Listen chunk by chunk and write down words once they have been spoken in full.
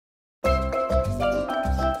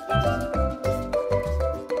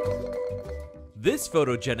This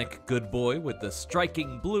photogenic good boy with the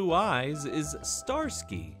striking blue eyes is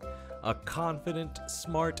Starsky, a confident,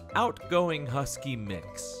 smart, outgoing husky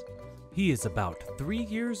mix. He is about 3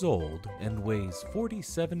 years old and weighs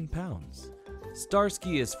 47 pounds.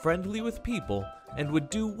 Starsky is friendly with people and would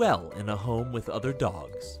do well in a home with other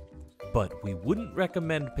dogs. But we wouldn't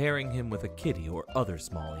recommend pairing him with a kitty or other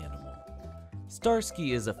small animal.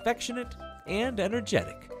 Starsky is affectionate and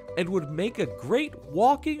energetic and would make a great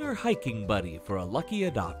walking or hiking buddy for a lucky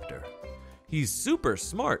adopter. He's super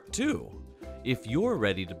smart too. If you're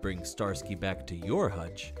ready to bring Starsky back to your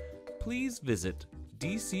hutch, please visit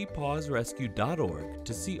dcpawsrescue.org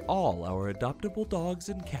to see all our adoptable dogs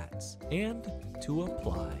and cats and to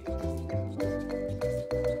apply.